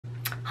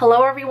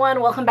Hello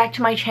everyone, welcome back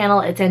to my channel.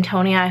 It's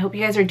Antonia. I hope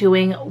you guys are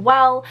doing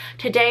well.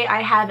 Today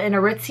I have an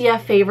Aritzia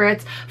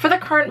favorites for the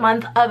current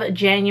month of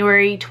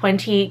January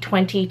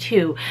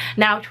 2022.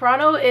 Now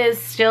Toronto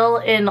is still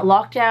in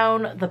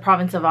lockdown. The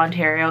province of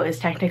Ontario is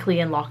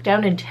technically in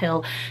lockdown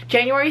until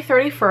January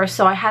 31st,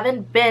 so I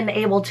haven't been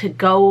able to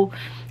go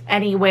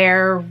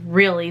anywhere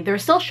really.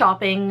 There's still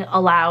shopping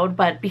allowed,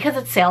 but because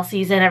it's sale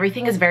season,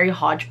 everything is very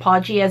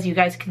hodgepodgey, as you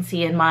guys can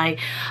see in my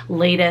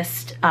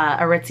latest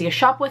Aritzia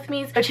shop with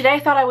me. So today I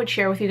thought I would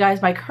share with you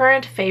guys my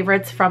current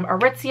favorites from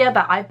Aritzia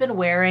that I've been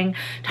wearing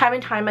time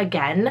and time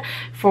again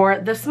for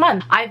this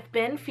month. I've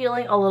been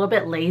feeling a little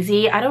bit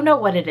lazy. I don't know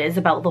what it is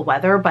about the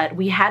weather, but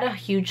we had a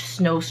huge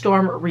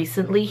snowstorm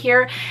recently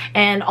here,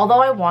 and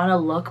although I want to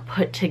look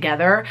put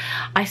together,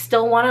 I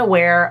still want to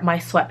wear my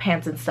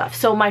sweatpants and stuff.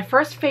 So my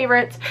first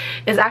favorites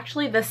is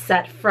actually this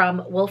set from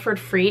WILFRED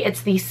Free.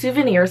 It's the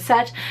souvenir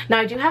set. Now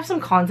I do have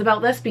some cons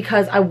about this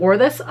because I wore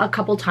this a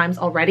couple times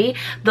already.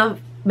 The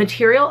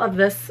material of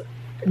this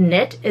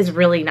knit is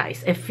really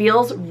nice. It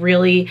feels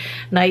really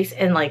nice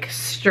and like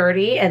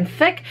sturdy and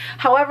thick.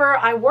 However,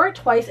 I wore it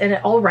twice and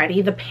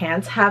already the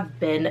pants have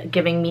been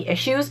giving me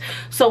issues.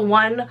 So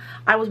one,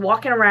 I was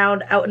walking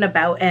around out and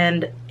about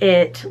and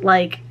it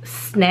like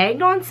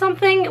snagged on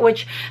something,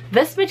 which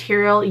this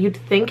material you'd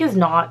think is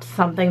not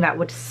something that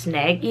would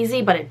snag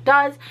easy, but it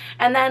does.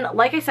 And then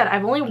like I said,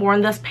 I've only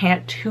worn this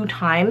pant 2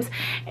 times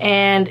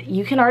and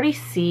you can already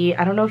see,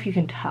 I don't know if you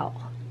can tell.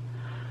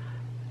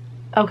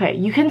 Okay,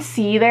 you can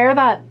see there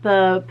that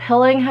the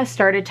pilling has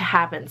started to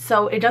happen,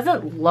 so it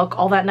doesn't look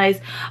all that nice.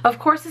 Of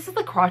course, this is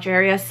the crotch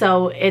area,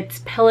 so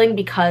it's pilling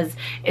because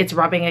it's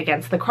rubbing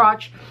against the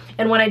crotch.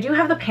 And when I do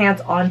have the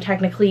pants on,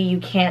 technically you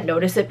can't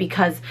notice it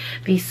because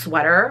the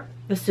sweater,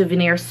 the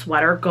souvenir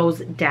sweater,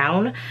 goes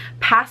down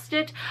past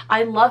it.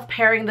 I love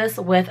pairing this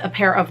with a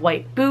pair of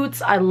white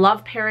boots. I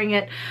love pairing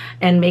it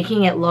and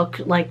making it look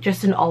like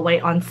just an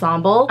all-white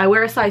ensemble. I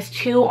wear a size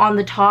 2 on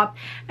the top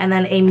and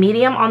then a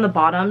medium on the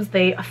bottoms.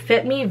 They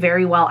fit me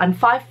very well. I'm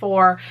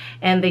 5'4"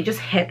 and they just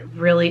hit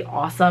really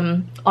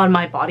awesome on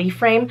my body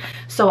frame.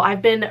 So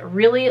I've been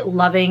really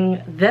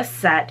loving this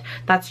set.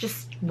 That's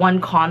just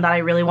one con that I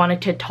really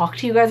wanted to talk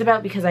to you guys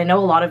about because I know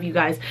a lot of you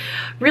guys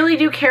really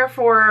do care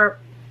for,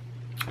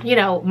 you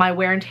know, my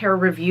wear and tear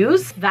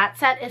reviews. That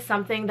set is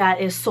something that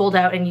is sold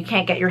out and you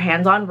can't get your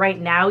hands on right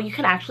now. You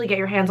can actually get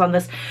your hands on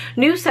this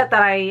new set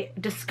that I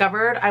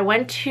discovered. I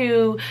went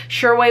to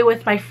Sherway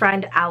with my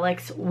friend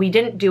Alex. We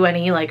didn't do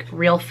any like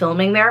real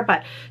filming there,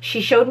 but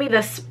she showed me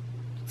this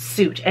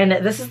suit, and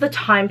this is the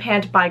Time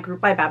Pant by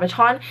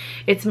BABATON.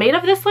 It's made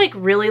of this like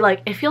really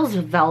like, it feels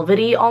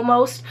velvety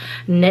almost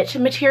knit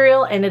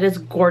material, and it is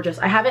gorgeous.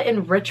 I have it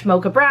in rich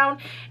mocha brown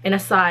in a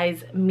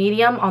size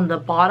medium on the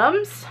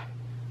bottoms.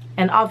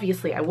 And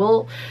obviously I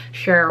will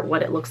share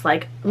what it looks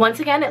like.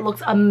 Once again, it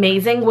looks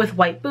amazing with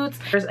white boots.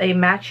 There's a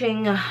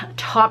matching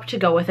top to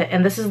go with it,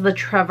 and this is the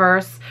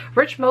Traverse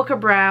rich mocha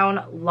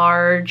brown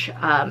large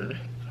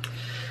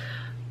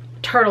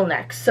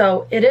turtleneck.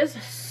 So it is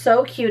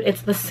so cute.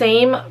 It's the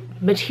same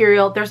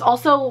material. There's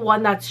also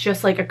one that's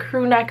just like a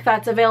crew neck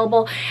that's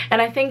available,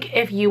 and I think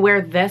if you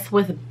wear this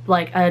with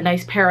like a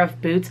nice pair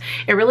of boots,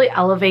 it really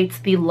elevates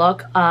the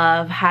look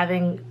of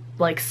having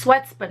like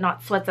sweats but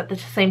not sweats at the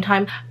same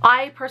time.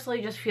 I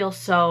personally just feel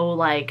so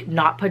like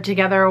not put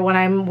together when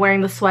I'm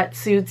wearing the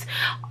sweatsuits.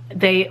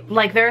 They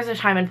like, there's a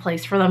time and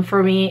place for them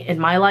for me in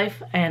my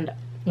life, and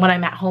when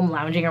I'm at home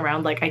lounging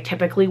around, like I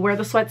typically wear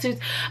the sweatsuits.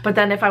 But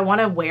then if I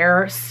want to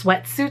wear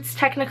sweatsuits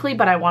technically,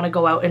 but I want to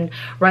go out and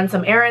run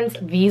some errands,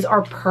 these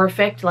are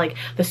perfect. Like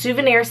the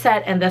souvenir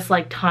set and this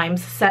like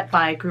Times set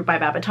by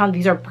BABATON,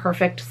 these are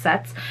perfect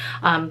sets.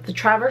 The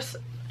Traverse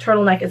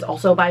turtleneck is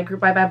also by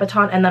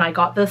BABATON, and then I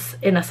got this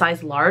in a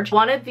size large.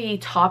 Wanted the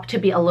top to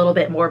be a little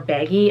bit more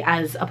baggy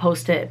as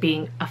opposed to it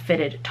being a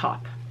fitted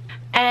top.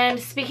 And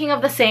speaking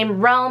of the same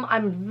realm,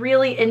 I'm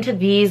really into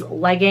these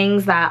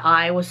leggings that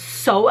I was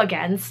so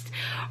against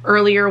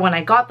earlier when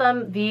I got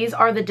them. These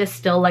are the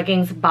DISTILL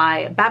leggings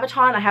by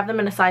BABATON. I have them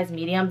in a size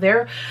medium.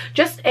 They're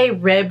just a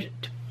ribbed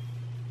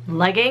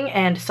legging,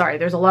 and sorry,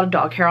 there's a lot of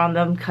dog hair on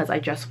them because I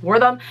just wore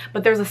them,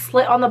 but there's a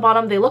slit on the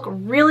bottom. They look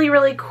really,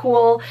 really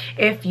cool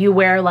if you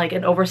wear like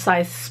an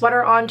oversized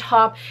sweater on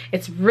top.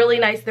 It's really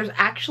nice. There's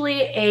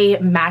actually a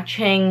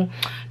matching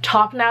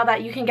top now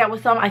that you can get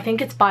with them. I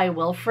think it's by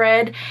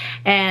WILFRED,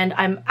 and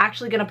I'm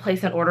actually gonna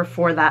place an order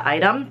for that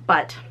item,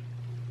 but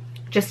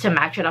just to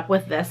match it up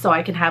with this so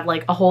I can have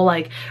like a whole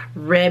like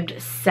ribbed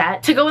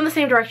set to go in the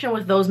same direction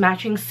with those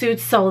matching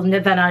suits. So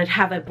then I'd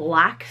have a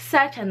black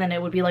set and then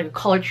it would be like a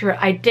collared shirt.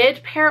 I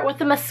did pair it with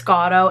the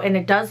Moscato and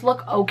it does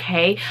look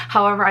okay.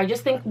 However, I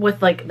just think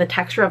with like the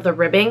texture of the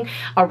ribbing,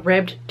 a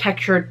ribbed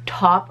textured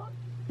top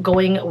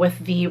going with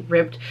the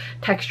ribbed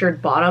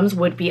textured bottoms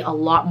would be a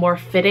lot more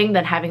fitting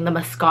than having the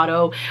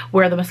Moscato,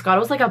 where the Moscato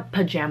is like a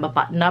pajama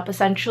button up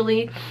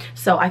essentially.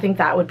 So I think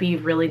that would be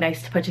really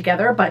nice to put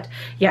together. But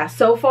yeah,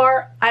 so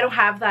far I don't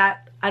have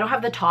that I don't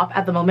have the top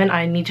at the moment.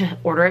 I need to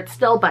order it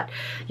still, but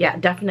yeah,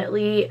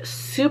 definitely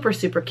super,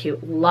 super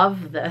cute.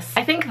 Love this.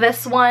 I think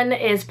this one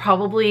is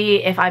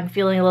probably if I'm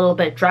feeling a little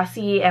bit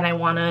dressy and I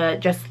want to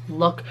just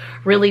look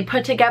really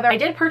put together. I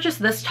did purchase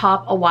this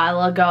top a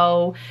while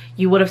ago.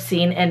 You would have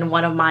seen in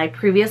one of my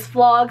previous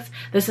vlogs.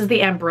 This is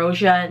the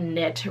Ambrosia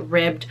knit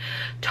ribbed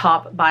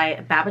top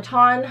by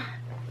BABATON.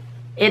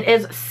 It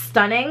is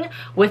stunning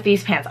with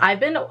these pants. I've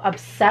been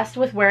obsessed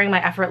with wearing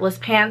my Effortless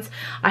pants.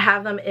 I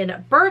have them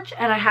in birch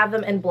and I have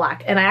them in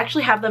black, and I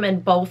actually have them in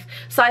both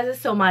sizes.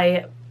 So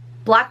my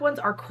black ones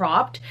are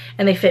cropped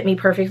and they fit me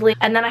perfectly,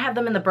 and then I have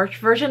them in the birch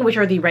version, which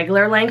are the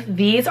regular length.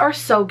 These are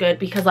so good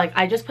because like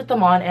I just put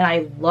them on and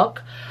I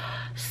look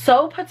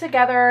so put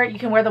together. You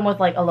can wear them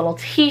with like a little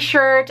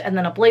t-shirt and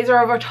then a blazer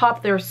over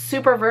top. They're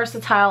super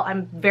versatile.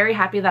 I'm very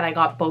happy that I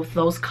got both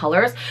those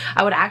colors.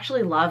 I would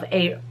actually love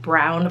a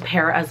brown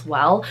pair as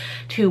well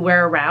to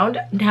wear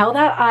around. Now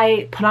that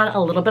I put on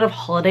a little bit of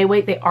holiday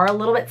weight, they are a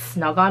little bit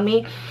snug on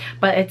me,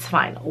 but it's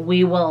fine.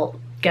 We will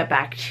get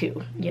back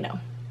to, you know,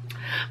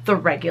 the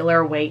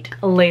regular weight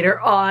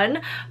later on.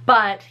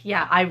 But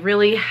yeah, I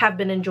really have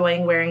been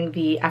enjoying wearing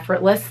the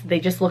Effortless. They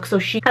just look so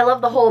chic. I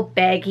love the whole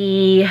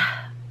baggy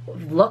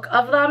look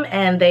of them,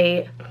 and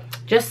they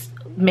just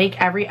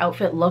make every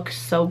outfit look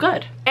so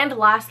good. And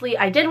lastly,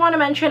 I did want to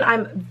mention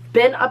I've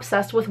been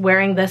obsessed with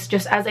wearing this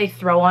just as a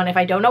throw on if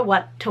I don't know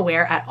what to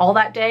wear at all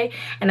that day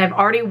and I've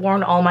already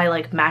worn all my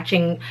like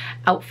matching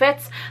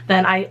outfits.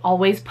 Then I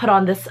always put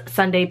on this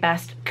Sunday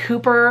Best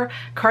Cooper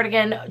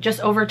cardigan just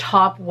over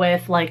top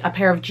with like a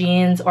pair of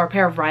jeans or a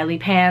pair of Riley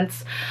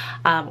pants,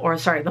 or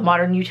sorry, the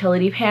Modern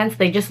Utility pants.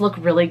 They just look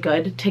really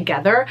good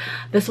together.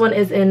 This one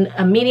is in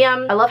a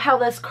medium. I love how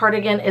this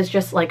cardigan is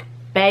just like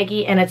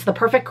baggy and it's the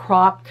perfect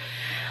crop.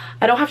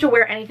 I don't have to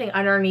wear anything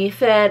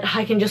underneath it.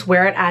 I can just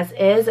wear it as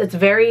is. It's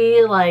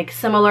very like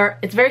similar.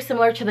 It's very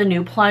similar to the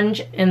new plunge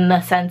in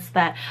the sense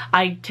that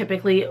I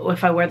typically,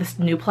 if I wear this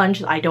new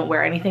plunge, I don't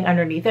wear anything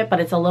underneath it,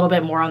 but it's a little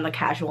bit more on the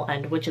casual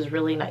end, which is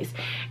really nice.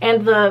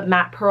 And the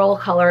matte pearl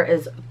color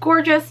is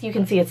gorgeous. You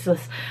can see it's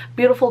this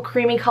beautiful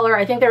creamy color.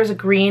 I think there's a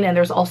green and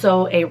there's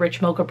also a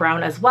rich mocha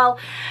brown as well.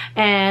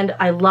 And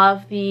I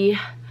love the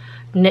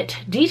knit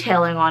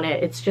detailing on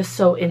it. It's just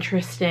so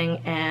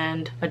interesting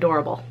and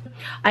adorable.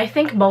 I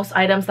think most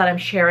items that I'm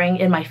sharing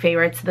in my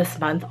favorites this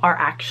month are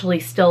actually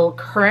still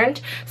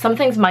current. Some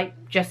things might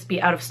just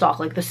be out of stock,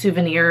 like the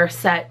Souvenir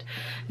set,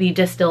 the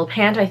DISTILL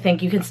pant. I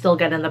think you can still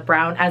get in the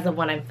brown as of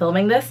when I'm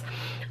filming this.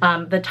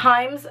 The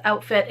Times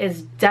outfit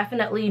is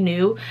definitely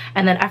new,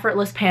 and then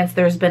Effortless pants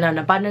there's been an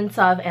abundance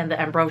of, and the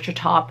Ambrosia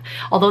top,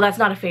 although that's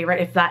not a favorite.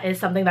 If that is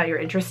something that you're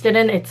interested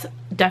in, it's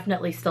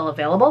definitely still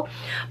available.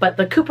 But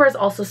the Cooper is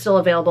also still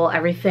available.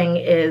 Everything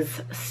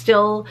is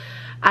still,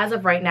 as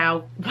of right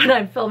now, when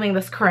I'm filming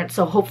this current,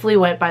 so hopefully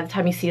by the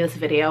time you see this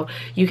video,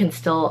 you can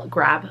still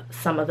grab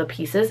some of the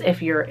pieces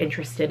if you're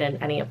interested in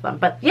any of them.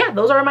 But yeah,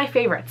 those are my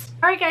favorites.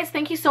 Alright guys,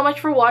 thank you so much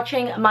for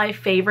watching my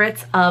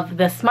favorites of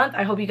this month.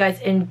 I hope you guys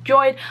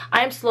enjoyed.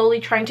 I am slowly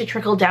trying to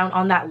trickle down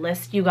on that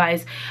list you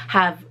guys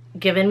have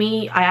given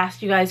me. I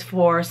asked you guys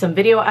for some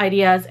video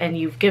ideas and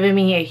you've given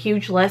me a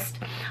huge list.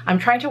 I'm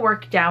trying to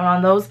work down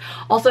on those.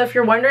 Also, if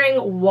you're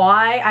wondering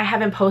why I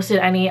haven't posted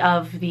any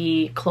of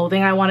the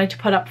clothing I wanted to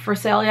put up for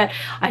sale yet,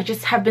 I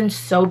just have been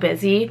so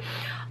busy.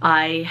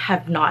 I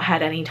have not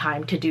had any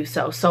time to do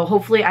so. So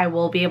hopefully I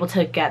will be able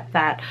to get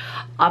that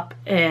up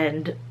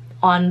and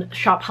on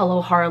Shop Hello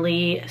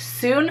Harley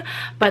soon.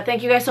 But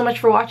thank you guys so much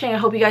for watching. I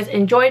hope you guys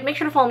enjoyed. Make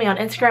sure to follow me on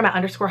Instagram at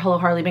 _Hello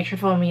Harley. Make sure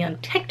to follow me on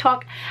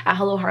TikTok at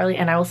Hello Harley,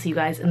 and I will see you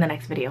guys in the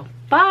next video.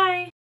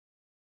 Bye!